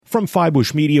From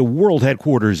Feibush Media World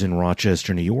Headquarters in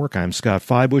Rochester, New York, I'm Scott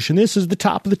Feibush, and this is the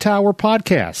Top of the Tower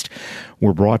podcast.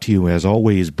 We're brought to you, as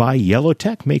always, by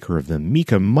Yellowtech, maker of the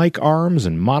Mika mic arms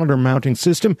and monitor mounting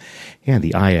system, and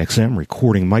the IXM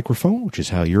recording microphone, which is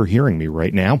how you're hearing me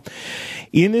right now.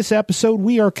 In this episode,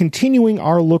 we are continuing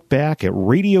our look back at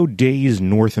RadioDays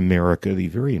North America, the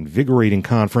very invigorating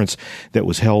conference that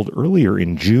was held earlier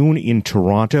in June in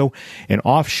Toronto, an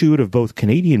offshoot of both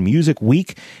Canadian Music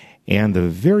Week and the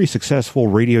very successful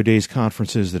RadioDays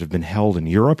conferences that have been held in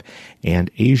Europe and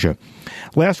Asia.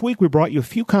 Last week, we brought you a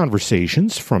few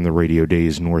conversations from the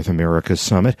RadioDays North America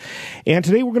Summit, and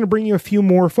today we're going to bring you a few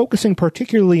more, focusing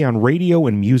particularly on radio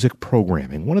and music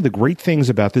programming. One of the great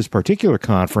things about this particular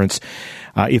conference,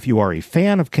 if you are a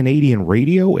fan of Canadian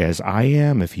radio, as I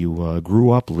am, if you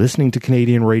grew up listening to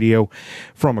Canadian radio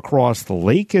from across the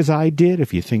lake, as I did,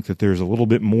 if you think that there's a little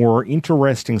bit more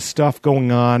interesting stuff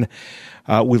going on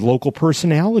with local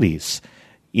personalities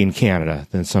in Canada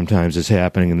than sometimes is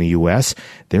happening in the U.S.,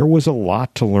 there was a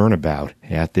lot to learn about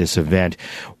at this event.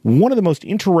 One of the most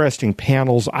interesting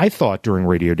panels, I thought, during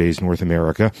RadioDays North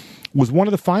America was one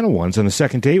of the final ones on the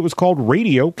second day. It was called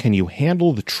Radio, Can You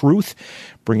Handle the Truth?,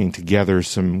 bringing together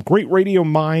some great radio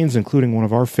minds, including one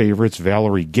of our favorites,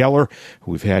 Valerie Geller,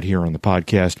 who we've had here on the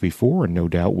podcast before and no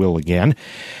doubt will again.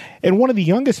 And one of the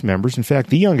youngest members, in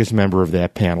fact, the youngest member of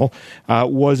that panel,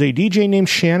 was a DJ named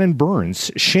Shannon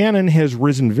Burns. Shannon has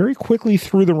risen very quickly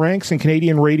through the ranks in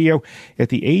Canadian radio. At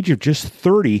the age of just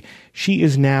 30, she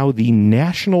is now the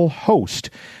national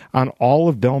host on all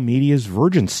of Bell Media's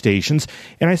Virgin stations.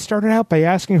 And I started out by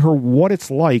asking her what it's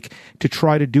like to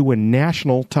try to do a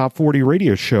national Top 40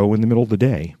 radio show in the middle of the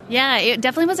day. Yeah, it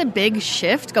definitely was a big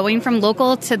shift going from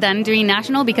local to then doing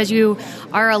national, because you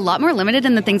are a lot more limited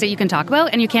in the things that you can talk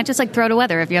about, and you can't just throw to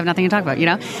weather if you have nothing to talk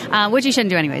about, which you shouldn't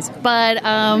do anyways. But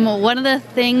one of the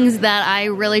things that I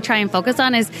really try and focus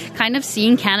on is kind of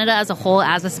seeing Canada as a whole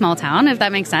as a small town, if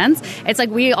that makes sense. It's like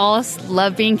we all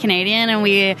love being Canadian, and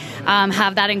we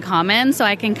have that in common, so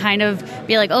I can kind of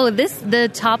be like,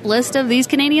 the top list of these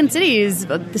Canadian cities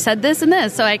said this and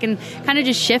this, so I can kind of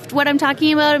just shift what I'm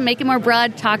talking about and make it more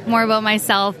broad, talk more about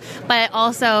myself, but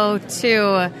also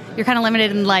too, you're kind of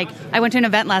limited in, I went to an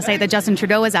event last night that Justin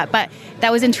Trudeau was at, but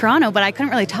that was in Toronto, but I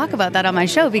couldn't really talk about that on my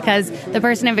show because the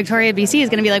person in Victoria, BC is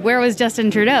going to be like, where was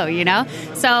Justin Trudeau,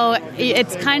 So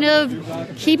it's kind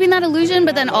of keeping that illusion,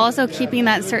 but then also keeping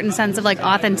that certain sense of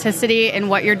authenticity in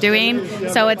what you're doing.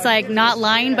 So it's not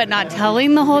lying, but not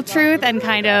telling the whole truth, and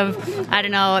kind of,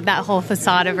 that whole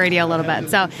facade of radio a little bit.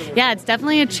 So yeah, it's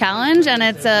definitely a challenge, and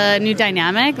it's a new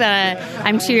dynamic that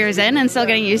I'm 2 years in and still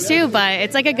getting used to, but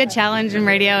it's a good challenge in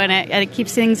radio, and it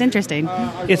keeps things interesting.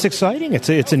 It's exciting. It's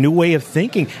a new way of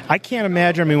thinking. I can't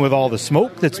imagine, with all the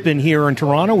smoke that's been here in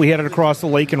Toronto, we had it across the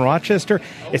lake in Rochester,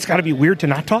 it's got to be weird to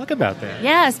not talk about that.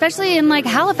 Yeah, especially in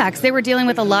Halifax. They were dealing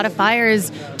with a lot of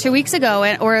fires 2 weeks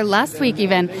ago, or last week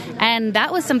even, and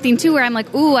that was something too where I'm like,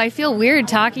 I feel weird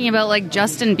talking about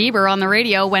Justin Bieber on the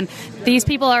radio when these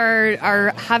people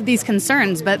have these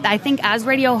concerns. But I think as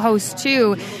radio hosts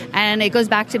too, and it goes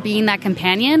back to being that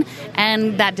companion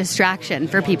and that distraction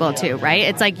for people too, right?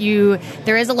 It's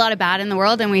there is a lot of bad in the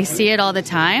world, and we see it all the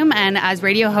time, and as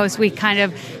radio hosts we kind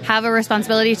of have a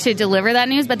responsibility to deliver that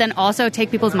news, but then also take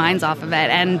people's minds off of it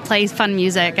and play fun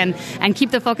music and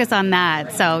keep the focus on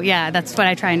that. So yeah, that's what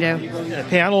I try and do. The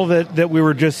panel that we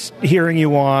were just hearing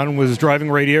you on was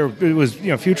Driving Radio. It was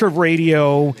future of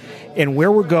radio and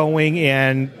where we're going,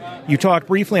 and you talked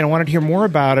briefly, and I wanted to hear more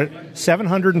about it.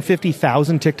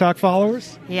 750,000 TikTok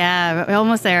followers? Yeah, we're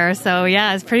almost there. So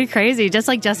yeah, it's pretty crazy. Just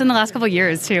in the last couple of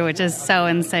years too, which is so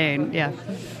insane. Yeah.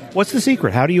 What's the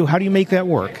secret? How do you make that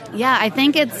work? Yeah, I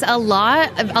think it's a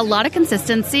lot of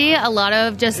consistency, a lot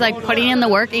of just putting in the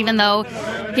work, even though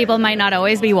people might not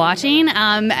always be watching,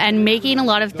 and making a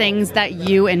lot of things that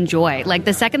you enjoy.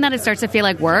 The second that it starts to feel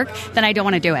like work, then I don't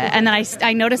want to do it. And then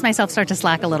I notice myself start to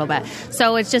slack a little bit.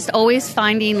 So it's just always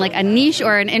finding a niche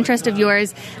or an interest of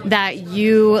yours that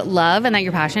you love and that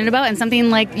you're passionate about, and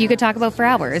something you could talk about for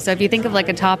hours. So if you think of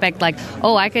a topic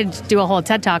I could do a whole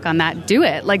TED Talk on that, do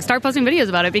it. Start posting videos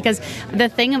about it, because the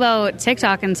thing about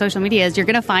TikTok and social media is you're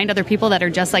going to find other people that are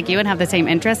just like you and have the same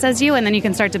interests as you, and then you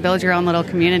can start to build your own little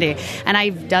community. And I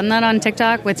I've done that on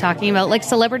TikTok with talking about like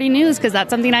celebrity news, because that's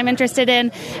something I'm interested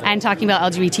in, and talking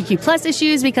about LGBTQ plus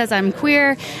issues because I'm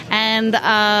queer, and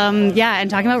and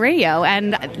talking about radio.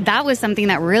 And that was something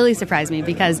that really surprised me,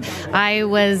 because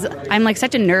I'm like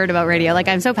such a nerd about radio. Like,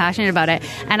 I'm so passionate about it.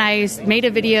 And I made a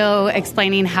video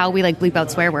explaining how we like bleep out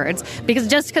swear words,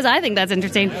 because I think that's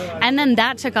interesting. And then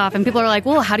that took off, and people are like,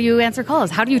 well, how do you answer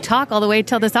calls? How do you talk all the way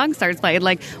till the song starts playing?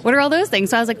 Like, what are all those things?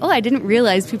 So I was like, oh, I didn't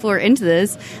realize people were into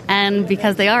this. And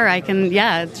because they are, I can,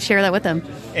 share that with them.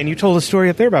 And you told a story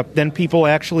up there about then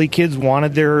kids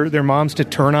wanted their moms to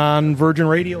turn on Virgin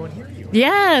Radio and hear you.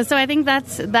 Yeah, so I think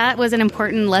that was an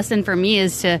important lesson for me,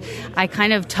 I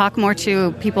kind of talk more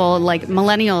to people like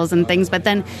millennials and things, but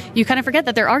then you kind of forget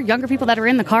that there are younger people that are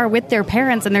in the car with their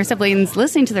parents and their siblings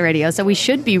listening to the radio. So we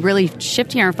should be really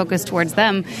shifting our focus towards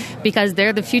them, because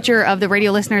they're the future of the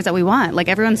radio listeners that we want. Like,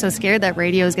 everyone's so scared that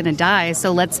radio is going to die.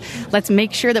 So let's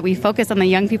make sure that we focus on the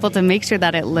young people to make sure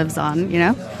that it lives on,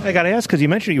 I got to ask, because you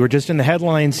mentioned you were just in the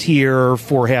headlines here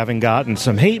for having gotten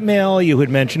some hate mail. You had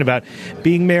mentioned about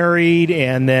being married,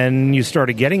 and then you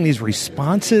started getting these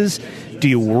responses. Do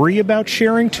you worry about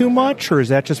sharing too much, or is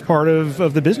that just part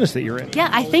of the business that you're in? Yeah,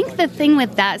 I think the thing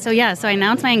with that, so I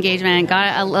announced my engagement and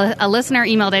got a listener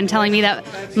emailed in telling me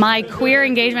that my queer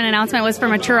engagement announcement was for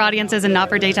mature audiences and not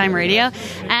for daytime radio.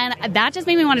 And that just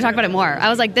made me want to talk about it more. I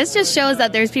was like, this just shows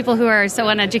that there's people who are so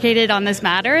uneducated on this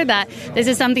matter that this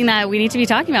is something that we need to be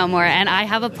talking about more. And I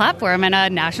have a platform and a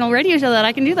national radio show that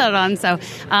I can do that on. So,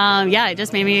 it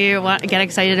just made me get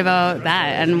excited about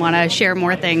that and want to share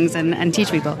more things and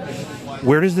teach people.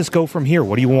 Where does this go from here?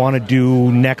 What do you want to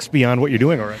do next beyond what you're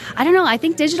doing already? I don't know. I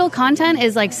think digital content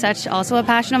is like such also a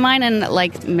passion of mine, and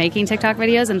like making TikTok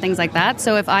videos and things like that.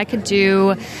 So if I could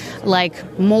do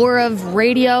like more of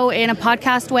radio in a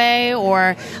podcast way,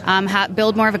 or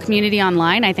build more of a community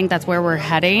online, I think that's where we're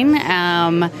heading.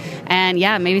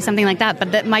 Maybe something like that.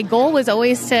 But my goal was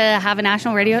always to have a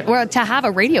national radio, or to have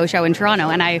a radio show in Toronto,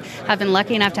 and I have been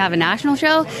lucky enough to have a national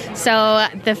show. So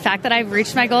the fact that I've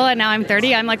reached my goal and now I'm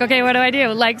 30, I'm like, okay, what do I do?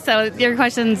 Like, so your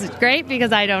question's great,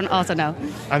 because I don't also know.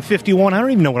 I'm 51. I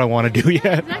don't even know what I want to do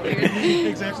yet.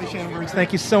 Exactly, Shannon Burns.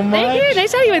 Thank you so much. Thank you.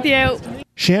 Nice chatting with you.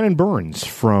 Shannon Burns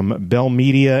from Bell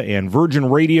Media and Virgin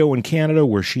Radio in Canada,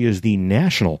 where she is the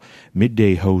national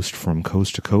midday host from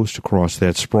coast to coast across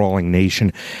that sprawling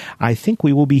nation. I think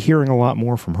we will be hearing a lot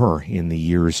more from her in the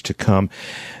years to come.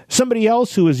 Somebody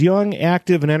else who is young,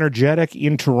 active, and energetic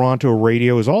in Toronto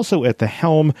radio is also at the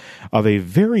helm of a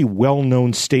very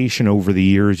well-known station over the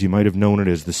years. You might have known it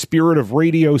as the Spirit of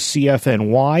Radio,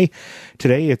 CFNY.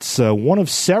 Today, it's one of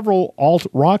several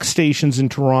alt-rock stations in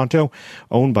Toronto,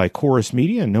 owned by Corus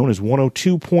Media and known as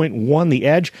 102.1 The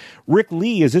Edge. Rick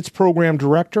Lee is its program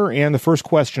director, and the first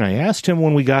question I asked him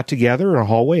when we got together in a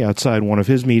hallway outside one of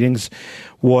his meetings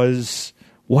was,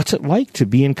 what's it like to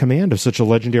be in command of such a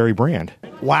legendary brand?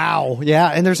 Wow. Yeah.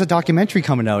 And there's a documentary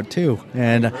coming out too.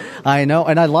 And I know.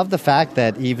 And I love the fact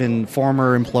that even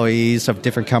former employees of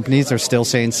different companies are still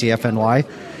saying CFNY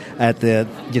at the,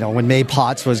 when May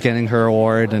Potts was getting her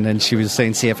award, and then she was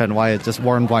saying CFNY. It just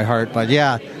warmed my heart. But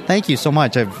yeah, thank you so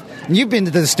much. You've been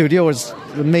to the studio. It's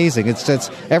amazing. It's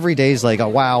every day is like a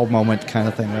wow moment kind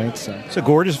of thing, right? So it's a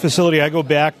gorgeous facility. I go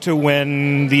back to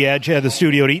when the Edge had the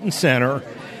studio at Eaton Center,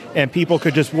 and people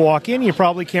could just walk in. You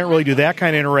probably can't really do that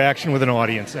kind of interaction with an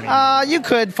audience anymore. You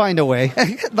could find a way.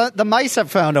 The mice have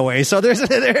found a way. So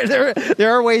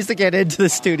there are ways to get into the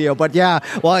studio. But yeah,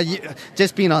 well,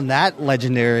 just being on that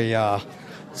legendary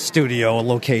studio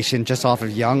location just off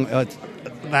of Yonge,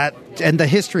 that and the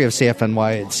history of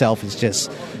CFNY itself is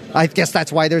just, I guess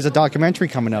that's why there's a documentary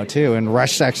coming out too, and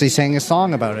Rush actually sang a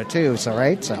song about it too. So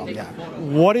yeah.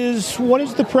 What is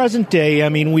the present day? I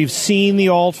mean, we've seen the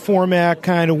alt format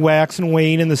kind of wax and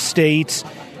wane in the States.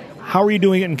 How are you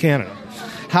doing it in Canada?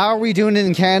 How are we doing it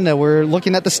in Canada? We're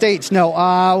looking at the States.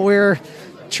 No, we're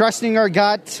trusting our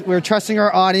gut. We're trusting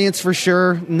our audience for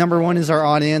sure. Number one is our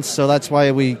audience, so that's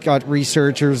why we got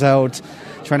researchers out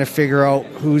trying to figure out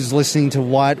who's listening to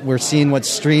what. We're seeing what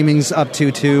streaming's up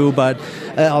to too, but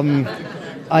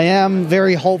I am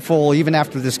very hopeful even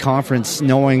after this conference,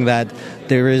 knowing that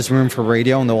there is room for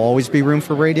radio and there'll always be room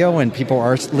for radio and people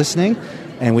are listening,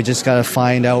 and we just got to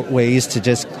find out ways to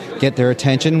just get their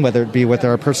attention, whether it be with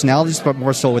our personalities but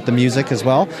more so with the music as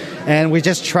well. And we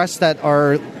just trust that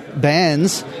our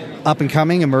bands, up and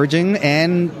coming, emerging,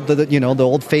 and the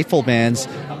old faithful bands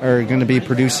are going to be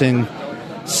producing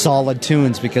solid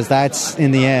tunes, because that's,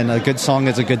 in the end, a good song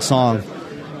is a good song.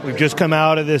 We've just come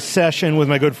out of this session with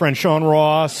my good friend Sean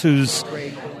Ross, who's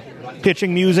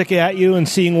pitching music at you and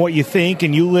seeing what you think,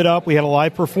 and you lit up. We had a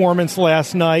live performance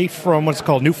last night from what's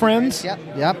called New Friends.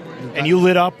 Yep. And you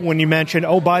lit up when you mentioned,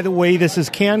 oh, by the way, this is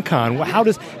CanCon. Well,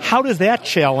 how does that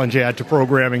challenge add to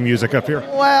programming music up here?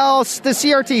 Well, the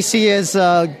CRTC has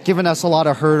given us a lot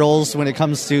of hurdles when it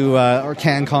comes to our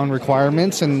CanCon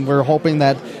requirements, and we're hoping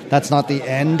that that's not the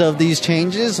end of these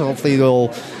changes. Hopefully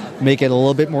they'll make it a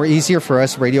little bit more easier for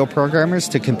us radio programmers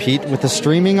to compete with the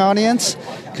streaming audience,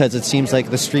 because it seems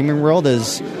like the streaming world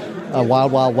is a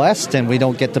wild, wild west, and we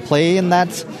don't get to play in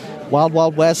that wild,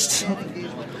 wild west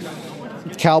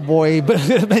cowboy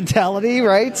mentality,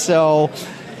 right? So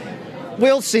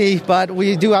we'll see, but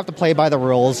we do have to play by the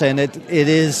rules, and it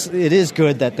is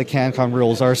good that the CanCon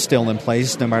rules are still in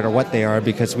place, no matter what they are,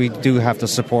 because we do have to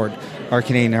support our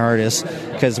Canadian artists,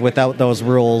 because without those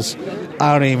rules,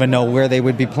 I don't even know where they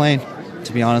would be playing,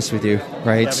 to be honest with you,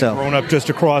 right? Having grown up just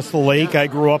across the lake, I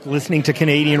grew up listening to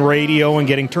Canadian radio and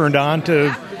getting turned on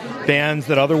to bands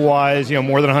that otherwise,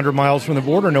 more than 100 miles from the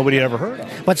border, nobody had ever heard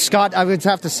of. But Scott, I would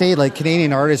have to say,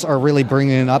 Canadian artists are really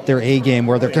bringing up their A game,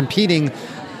 where they're competing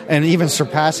and even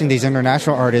surpassing these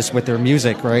international artists with their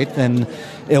music, right? And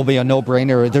it'll be a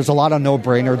no-brainer. There's a lot of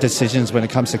no-brainer decisions when it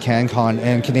comes to CanCon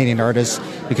and Canadian artists,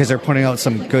 because they're putting out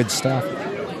some good stuff.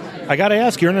 I got to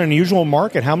ask, you're in an unusual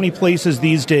market. How many places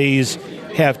these days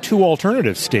have two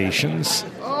alternative stations?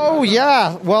 Oh,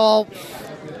 yeah. Well,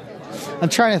 I'm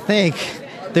trying to think.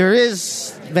 There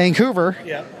is Vancouver.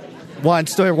 Yeah.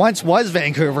 There once was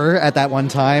Vancouver at that one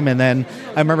time, and then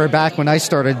I remember back when I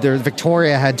started,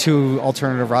 Victoria had two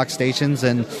alternative rock stations,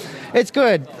 and it's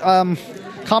good.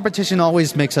 Competition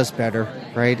always makes us better,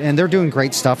 right? And they're doing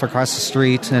great stuff across the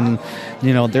street, and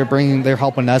they're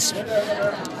helping us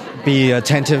be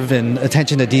attentive and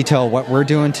attention to detail what we're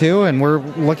doing too, and we're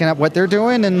looking at what they're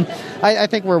doing, and I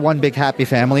think we're one big happy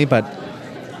family. But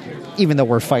even though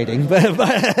we're fighting, but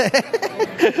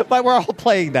we're all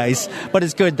playing nice. But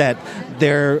it's good that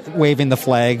they're waving the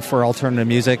flag for alternative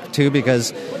music too,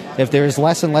 because if there's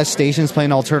less and less stations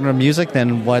playing alternative music,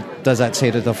 then what does that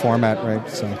say to the format, right?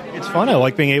 So it's fun. I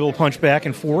like being able to punch back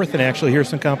and forth and actually hear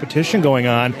some competition going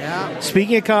on. Yeah.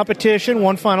 Speaking of competition,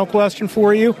 one final question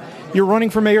for you. You're running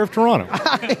for mayor of Toronto.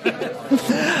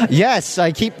 Yes,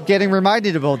 I keep getting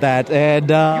reminded about that. And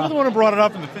you were the one who brought it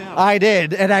up in the panel. I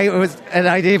did, and I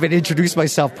didn't even introduce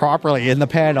myself properly in the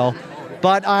panel.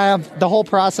 But the whole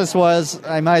process was,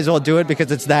 I might as well do it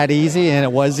because it's that easy, and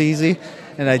it was easy.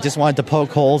 And I just wanted to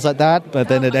poke holes at that, but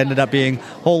then it ended up being,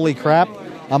 holy crap,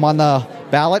 I'm on the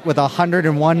ballot with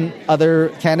 101 other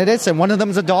candidates, and one of them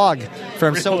is a dog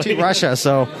from Sochi, Russia.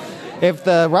 So if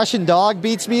the Russian dog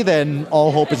beats me, then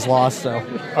all hope is lost. So,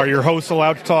 are your hosts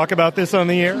allowed to talk about this on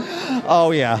the air?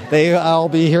 Oh, yeah. I'll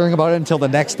be hearing about it until the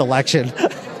next election.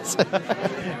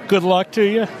 Good luck to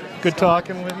you. Good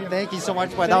talking with you. Thank you so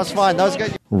much, That was fun. That was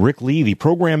good. Rick Lee, the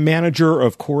program manager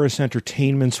of Corus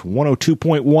Entertainment's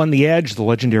 102.1 The Edge, the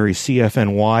legendary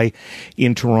CFNY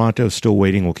in Toronto. Still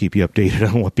waiting. We'll keep you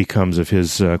updated on what becomes of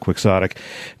his quixotic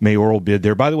mayoral bid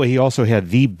there. By the way, he also had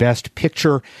the best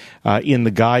picture in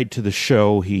the guide to the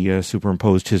show. He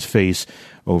superimposed his face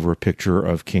over a picture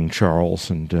of King Charles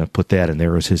and put that in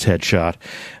there as his headshot.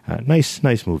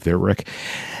 Nice move there, Rick.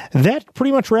 That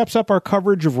pretty much wraps up our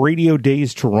coverage of Radio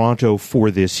Days Toronto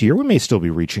for this year. We may still be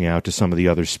reaching out to some of the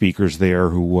other speakers there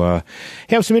who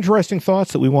have some interesting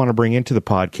thoughts that we want to bring into the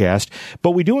podcast.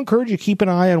 But we do encourage you to keep an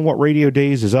eye on what Radio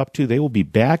Days is up to. They will be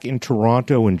back in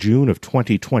Toronto in June of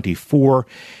 2024.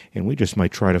 And we just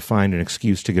might try to find an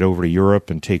excuse to get over to Europe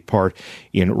and take part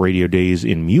in Radio Days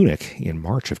in Munich in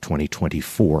March of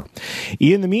 2024.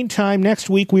 In the meantime, next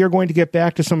week we are going to get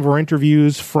back to some of our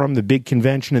interviews from the big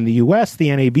convention in the U.S.,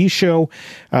 the NAB show,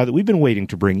 that we've been waiting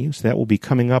to bring you. So that will be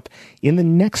coming up in the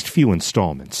next few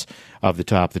installments of the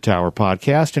Top of the Tower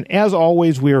podcast. And as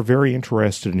always, we are very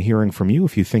interested in hearing from you.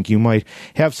 If you think you might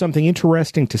have something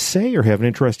interesting to say or have an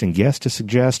interesting guest to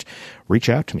suggest, reach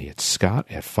out to me at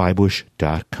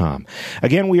scott@fibush.com.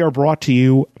 Again, we are brought to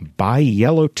you by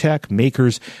Yellowtech,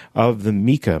 makers of the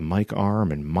Mika mic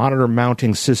arm and monitor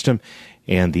mounting system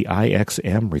and the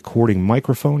IXM recording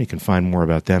microphone. You can find more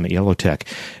about them at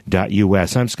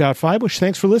yellowtech.us. I'm Scott Fibush.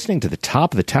 Thanks for listening to the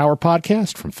Top of the Tower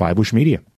podcast from Fibush Media.